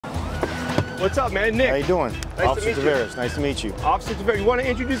What's up, man? Nick. How you doing? Nice Officer to meet you. Tavares, nice to meet you. Officer Tavares, you want to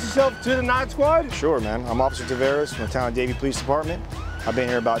introduce yourself to the Nod Squad? Sure, man. I'm Officer Tavares from the town of Davie Police Department. I've been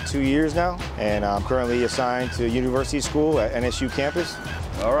here about 2 years now, and I'm currently assigned to University School at NSU campus.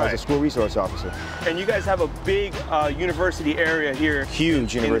 All right. As a school resource officer. And you guys have a big university area here.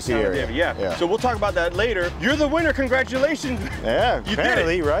 Huge university area. Yeah. So we'll talk about that later. You're the winner, congratulations. Yeah, You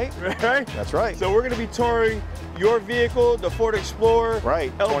apparently, did it. right? Right? That's right. So we're gonna be touring your vehicle, the Ford Explorer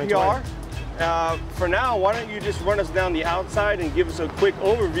Right, LPR. For now, why don't you just run us down the outside and give us a quick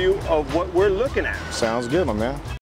overview of what we're looking at? Sounds good, my man.